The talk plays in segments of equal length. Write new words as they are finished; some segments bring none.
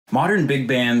Modern big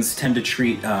bands tend to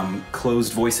treat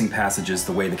closed voicing passages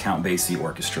the way the Count Basie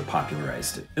Orchestra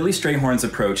popularized it. Billy Strayhorn's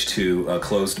approach to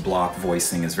closed block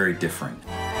voicing is very different.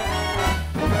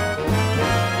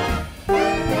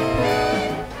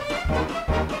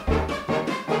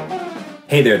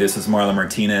 Hey there, this is Marlon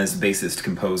Martinez, bassist,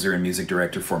 composer, and music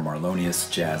director for Marlonius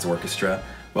Jazz Orchestra.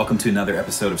 Welcome to another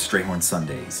episode of Strayhorn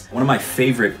Sundays. One of my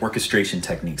favorite orchestration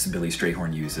techniques Billy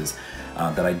Strayhorn uses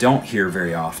that I don't hear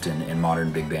very often in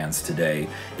modern big bands today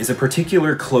is a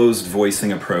particular closed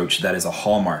voicing approach that is a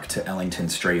hallmark to Ellington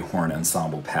Strayhorn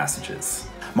ensemble passages.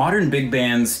 Modern big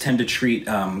bands tend to treat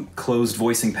closed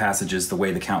voicing passages the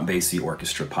way the Count Basie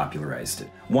Orchestra popularized it.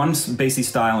 One Basie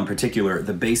style in particular,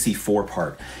 the Basie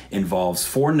 4-part, involves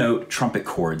 4-note trumpet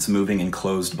chords moving in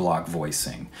closed block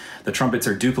voicing. The trumpets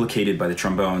are duplicated by the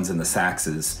trombones and the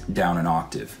saxes down an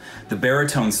octave. The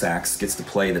baritone sax gets to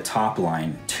play the top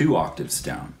line 2 octaves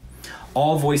down.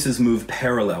 All voices move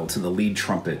parallel to the lead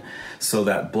trumpet so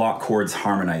that block chords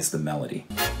harmonize the melody.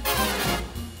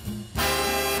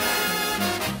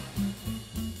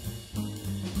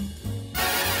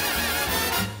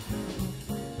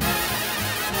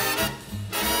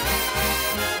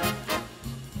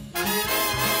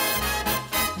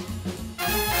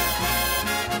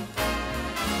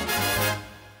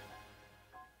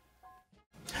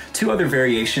 Two other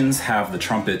variations have the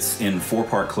trumpets in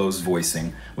 4-part closed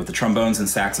voicing, with the trombones and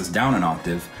saxes down an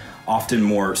octave, often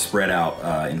more spread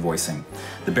out in voicing.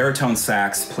 The baritone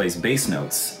sax plays bass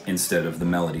notes instead of the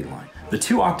melody line. The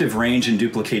 2-octave range in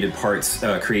duplicated parts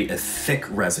create a thick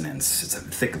resonance. It's a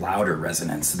thick, louder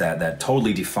resonance that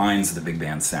totally defines the big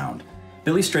band sound.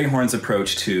 Billy Strayhorn's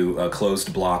approach to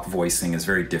closed block voicing is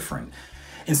very different.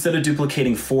 Instead of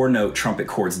duplicating 4-note trumpet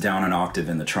chords down an octave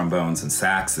in the trombones and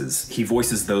saxes, he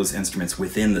voices those instruments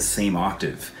within the same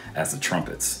octave as the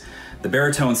trumpets. The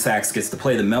baritone sax gets to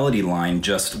play the melody line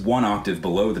just 1 octave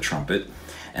below the trumpet,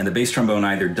 and the bass trombone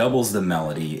either doubles the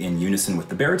melody in unison with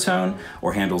the baritone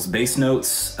or handles bass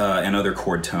notes and other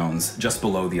chord tones just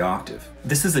below the octave.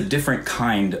 This is a different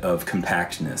kind of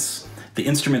compactness. The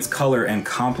instruments color and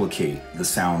complicate the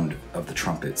sound of the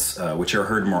trumpets, which are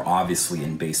heard more obviously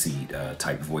in Basie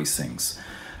type voicings.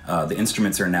 The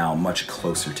instruments are now much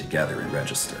closer together in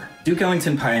register. Duke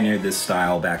Ellington pioneered this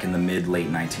style back in the mid-late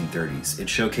 1930s. It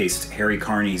showcased Harry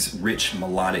Carney's rich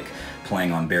melodic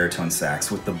playing on baritone sax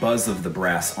with the buzz of the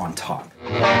brass on top.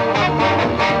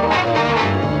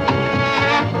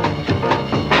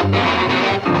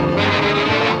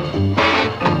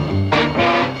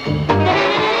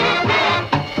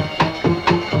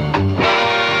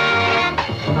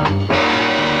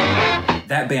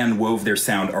 That band wove their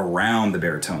sound around the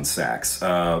baritone sax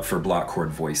for block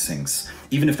chord voicings,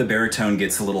 even if the baritone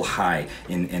gets a little high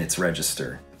in its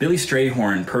register. Billy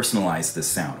Strayhorn personalized this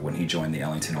sound when he joined the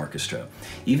Ellington Orchestra.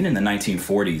 Even in the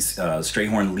 1940s,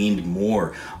 Strayhorn leaned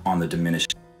more on the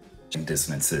diminished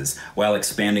dissonances while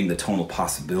expanding the tonal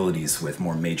possibilities with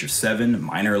more major 7,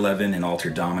 minor 11, and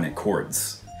altered dominant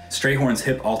chords. Strayhorn's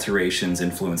hip alterations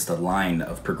influenced a line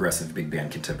of progressive big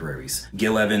band contemporaries: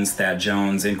 Gil Evans, Thad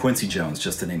Jones, and Quincy Jones,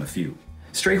 just to name a few.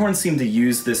 Strayhorn seemed to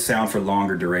use this sound for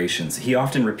longer durations. He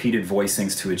often repeated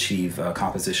voicings to achieve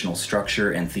compositional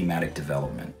structure and thematic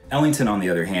development. Ellington, on the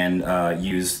other hand,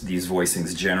 used these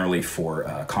voicings generally for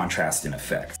contrast and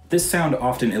effect. This sound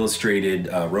often illustrated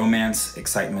romance,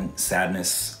 excitement,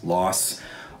 sadness, loss,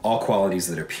 all qualities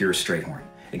that are pure Strayhorn.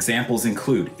 Examples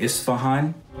include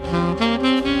Isfahan,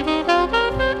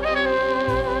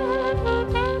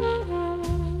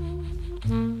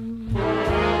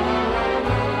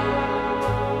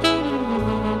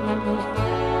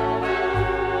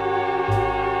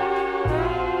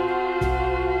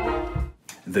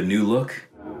 The New Look,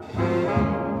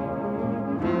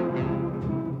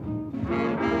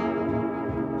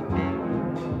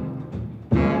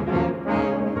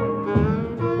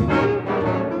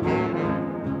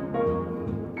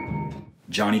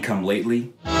 Johnny Come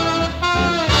Lately,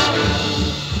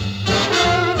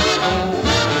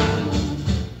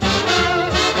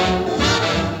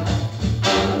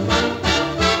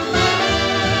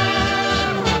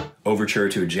 Overture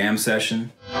to a Jam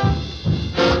Session,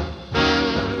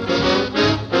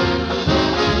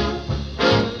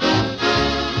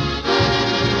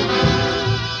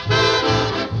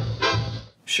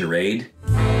 Charade,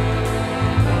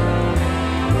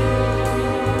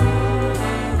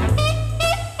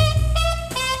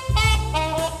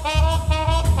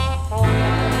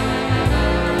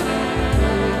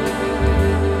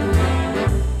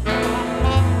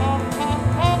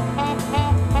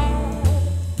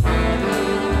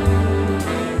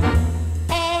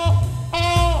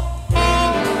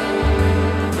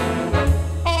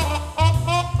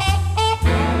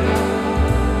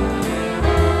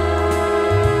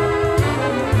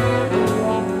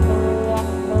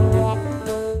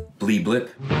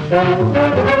 Put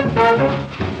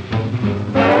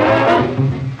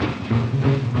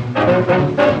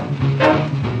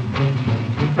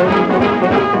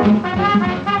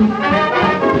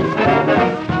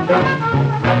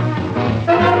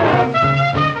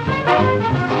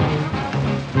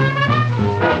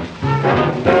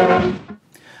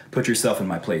yourself in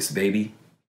my place, baby.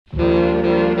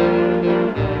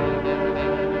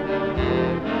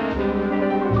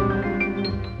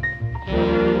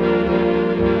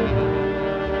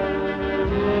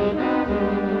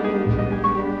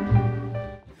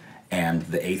 And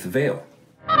the eighth veil.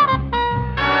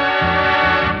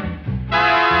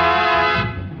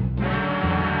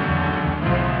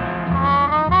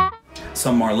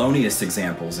 Some Marloniest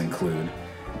examples include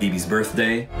BB's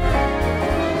Birthday,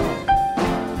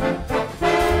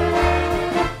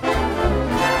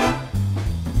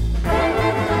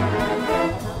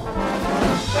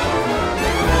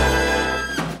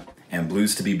 and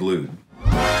Blues to be Blued.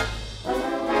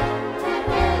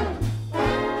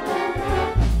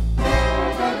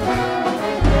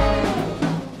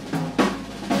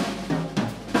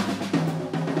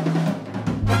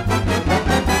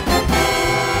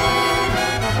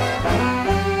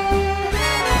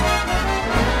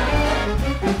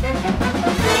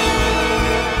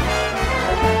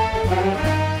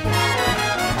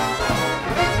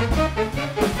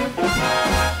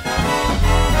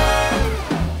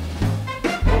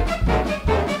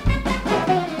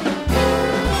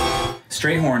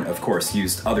 Strayhorn, of course,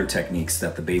 used other techniques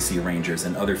that the Basie arrangers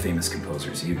and other famous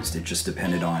composers used. It just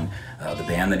depended on the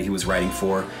band that he was writing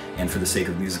for and for the sake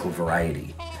of musical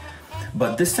variety.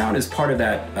 But this sound is part of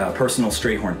that personal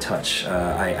Strayhorn touch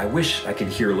I wish I could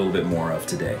hear a little bit more of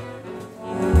today.